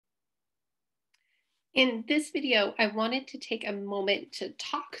In this video, I wanted to take a moment to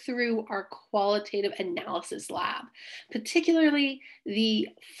talk through our qualitative analysis lab, particularly the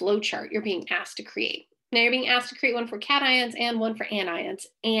flowchart you're being asked to create. Now, you're being asked to create one for cations and one for anions,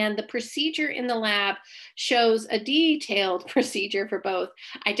 and the procedure in the lab shows a detailed procedure for both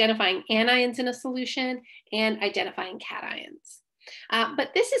identifying anions in a solution and identifying cations.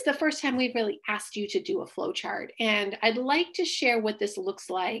 But this is the first time we've really asked you to do a flowchart, and I'd like to share what this looks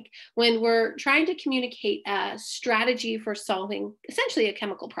like when we're trying to communicate a strategy for solving essentially a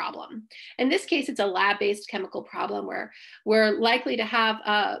chemical problem. In this case, it's a lab-based chemical problem where we're likely to have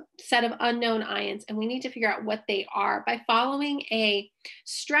a set of unknown ions, and we need to figure out what they are by following a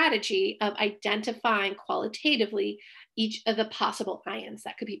strategy of identifying qualitatively each of the possible ions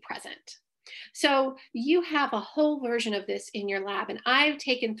that could be present. So you have a whole version of this in your lab, and I've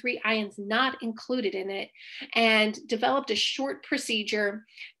taken three ions not included in it and developed a short procedure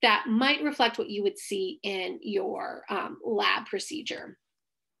that might reflect what you would see in your lab procedure.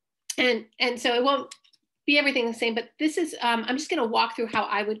 And so it won't be everything the same, but this is, I'm just gonna walk through how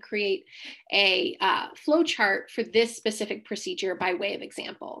I would create a flow chart for this specific procedure by way of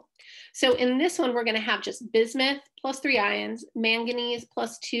example. So in this one, we're gonna have just bismuth plus 3 ions, manganese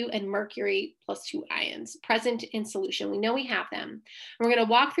plus 2, and mercury plus 2 ions present in solution. We know we have them. And we're gonna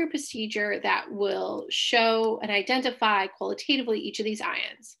walk through a procedure that will show and identify qualitatively each of these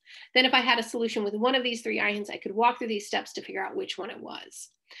ions. Then if I had a solution with one of these 3 ions, I could walk through these steps to figure out which one it was.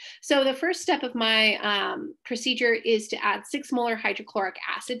 So the first step of my procedure is to add 6 molar hydrochloric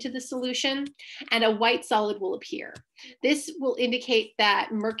acid to the solution, and a white solid will appear. This will indicate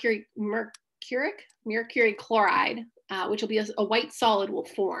that mercury chloride, which will be a white solid, will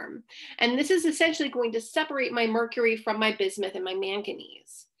form. And this is essentially going to separate my mercury from my bismuth and my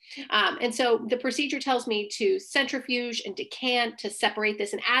manganese. And so the procedure tells me to centrifuge and decant to separate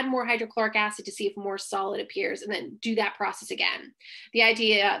this and add more hydrochloric acid to see if more solid appears, and then do that process again. The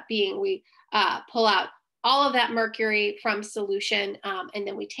idea being we pull out all of that mercury from solution, and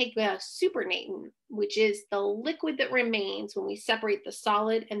then we take the supernatant, which is the liquid that remains when we separate the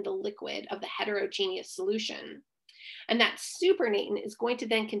solid and the liquid of the heterogeneous solution. And that supernatant is going to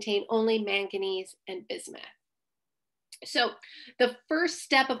then contain only manganese and bismuth. So the first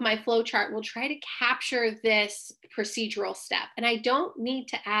step of my flow chart will try to capture this procedural step. And I don't need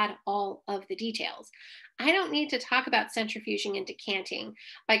to add all of the details. I don't need to talk about centrifuging and decanting.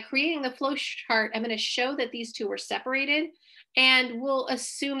 By creating the flow chart, I'm going to show that these two were separated, and we'll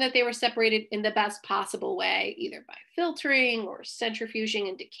assume that they were separated in the best possible way, either by filtering or centrifuging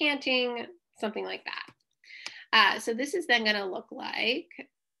and decanting, something like that. So this is then going to look like,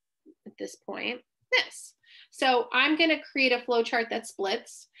 at this point, this. So I'm going to create a flow chart that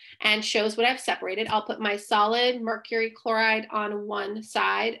splits and shows what I've separated. I'll put my solid mercury chloride on one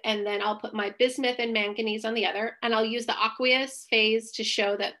side, and then I'll put my bismuth and manganese on the other, and I'll use the aqueous phase to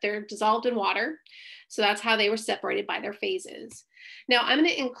show that they're dissolved in water. So that's how they were separated by their phases. Now I'm going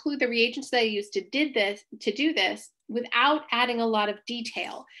to include the reagents that I used to do this without adding a lot of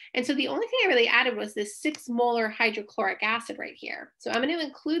detail. And so the only thing I really added was this 6 molar hydrochloric acid right here. So I'm going to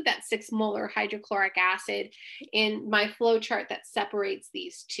include that 6 molar hydrochloric acid in my flow chart that separates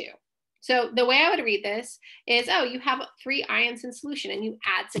these two. So the way I would read this is, oh, you have 3 ions in solution and you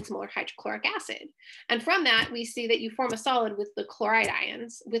add 6 molar hydrochloric acid. And from that, we see that you form a solid with the chloride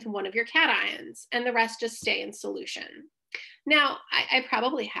ions with one of your cations, and the rest just stay in solution. Now, I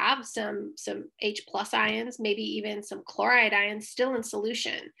probably have some H plus ions, maybe even some chloride ions still in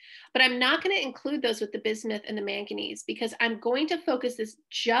solution, but I'm not going to include those with the bismuth and the manganese because I'm going to focus this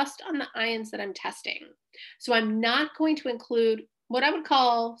just on the ions that I'm testing. So I'm not going to include what I would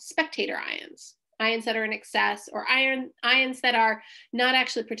call spectator ions, ions that are in excess, or ions that are not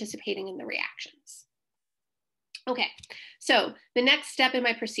actually participating in the reactions. Okay, so the next step in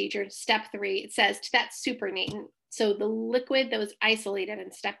my procedure, step 3, it says to that supernatant, so the liquid that was isolated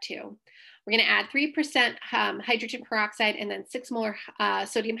in step 2, we're going to add 3% hydrogen peroxide and then 6 molar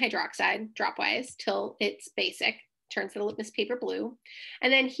sodium hydroxide dropwise till it's basic, turns the litmus paper blue,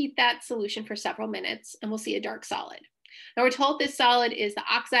 and then heat that solution for several minutes, and we'll see a dark solid. Now we're told this solid is the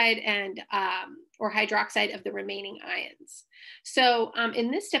oxide and or hydroxide of the remaining ions. So in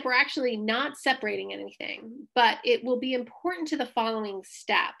this step, we're actually not separating anything, but it will be important to the following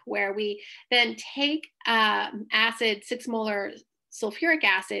step where we then take acid, 6 molar sulfuric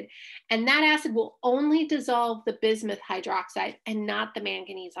acid, and that acid will only dissolve the bismuth hydroxide and not the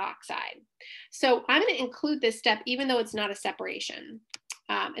manganese oxide. So I'm going to include this step even though it's not a separation.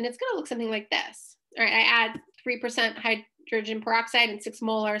 And it's going to look something like this. All right, I add 3% hydrogen peroxide and 6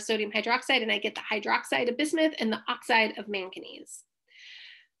 molar sodium hydroxide, and I get the hydroxide of bismuth and the oxide of manganese.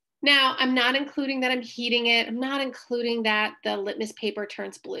 Now, I'm not including that I'm heating it. I'm not including that the litmus paper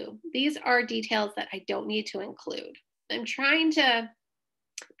turns blue. These are details that I don't need to include. I'm trying to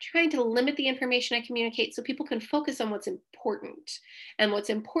limit the information I communicate so people can focus on what's important. And what's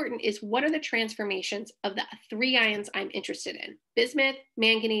important is what are the transformations of the three ions I'm interested in: bismuth,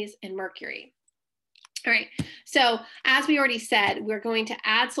 manganese, and mercury. All right, so as we already said, we're going to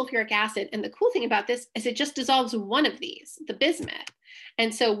add sulfuric acid. And the cool thing about this is it just dissolves one of these, the bismuth.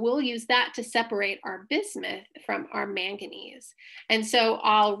 And so we'll use that to separate our bismuth from our manganese. And so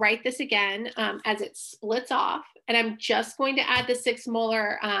I'll write this again as it splits off. And I'm just going to add the 6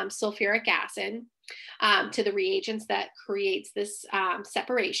 molar sulfuric acid to the reagents that creates this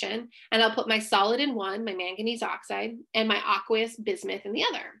separation. And I'll put my solid in one, my manganese oxide, and my aqueous bismuth in the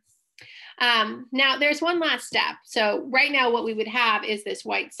other. Now there's one last step. So right now what we would have is this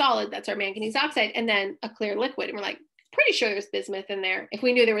white solid, that's our manganese oxide, and then a clear liquid. And we're like, pretty sure there's bismuth in there, if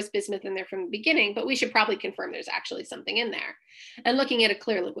we knew there was bismuth in there from the beginning, but we should probably confirm there's actually something in there. And looking at a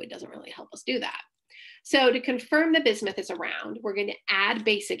clear liquid doesn't really help us do that. So to confirm the bismuth is around, we're going to add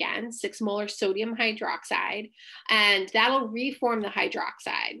base again, 6 molar sodium hydroxide, and that'll reform the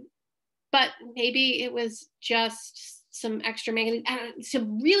hydroxide. But maybe it was just some extra manganese.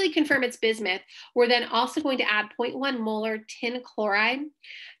 To really confirm it's bismuth, we're then also going to add 0.1 molar tin chloride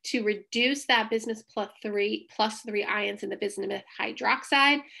to reduce that bismuth plus three ions in the bismuth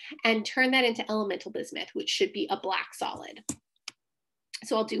hydroxide and turn that into elemental bismuth, which should be a black solid.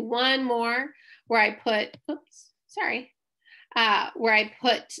 So I'll do one more where I put, where I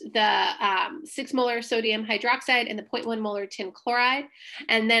put the 6 molar sodium hydroxide and the 0.1 molar tin chloride,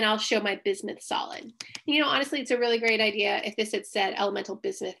 and then I'll show my bismuth solid. You know, honestly, it's a really great idea. If this had said elemental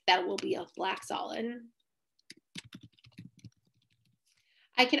bismuth, that will be a black solid.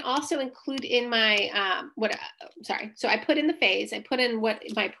 I can also include in my, so I put in the phase, I put in what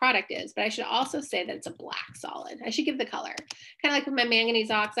my product is, but I should also say that it's a black solid. I should give the color. Kind of like with my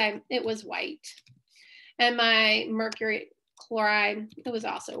manganese oxide, it was white. And my mercury chloride, it was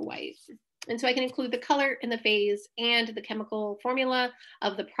also white. And so I can include the color in the phase and the chemical formula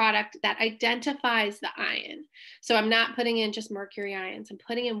of the product that identifies the ion. So I'm not putting in just mercury ions. I'm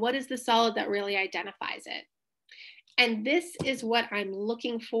putting in what is the solid that really identifies it. And this is what I'm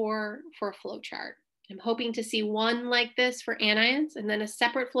looking for a flow chart. I'm hoping to see one like this for anions and then a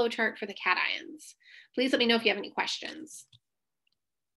separate flow chart for the cations. Please let me know if you have any questions.